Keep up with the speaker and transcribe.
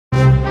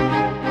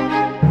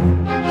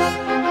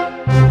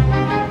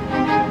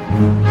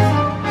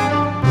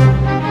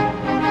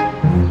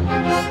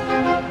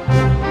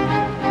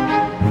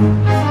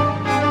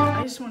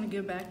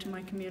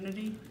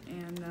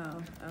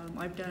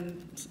I've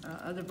done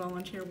other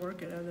volunteer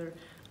work at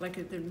like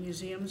at the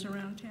museums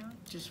around town.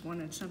 Just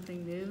wanted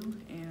something new,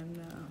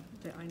 and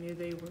I knew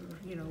they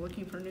were,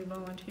 looking for new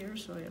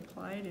volunteers, so I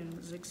applied and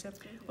was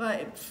accepted.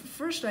 Well,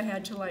 first I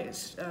had to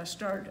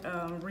start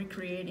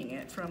recreating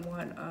it from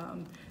what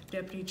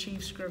Deputy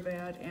Chief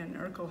Scrivat and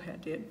Urkel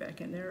had did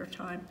back in their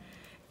time,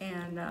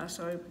 and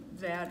so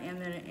that,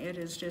 and then it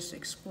has just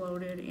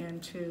exploded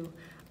into.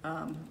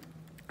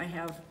 I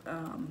have.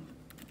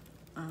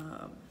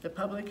 The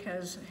public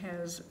has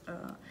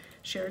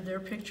shared their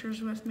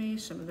pictures with me.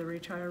 Some of the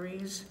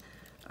retirees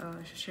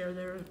share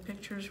their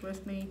pictures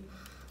with me.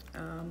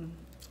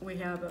 We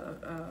have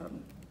a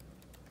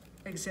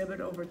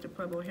exhibit over at the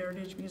Pueblo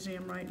Heritage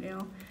Museum right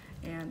now,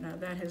 and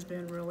that has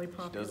been really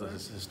popular. She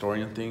does the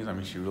historian things. I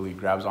mean, she really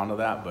grabs onto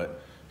that,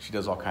 but she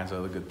does all kinds of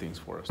other good things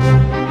for us.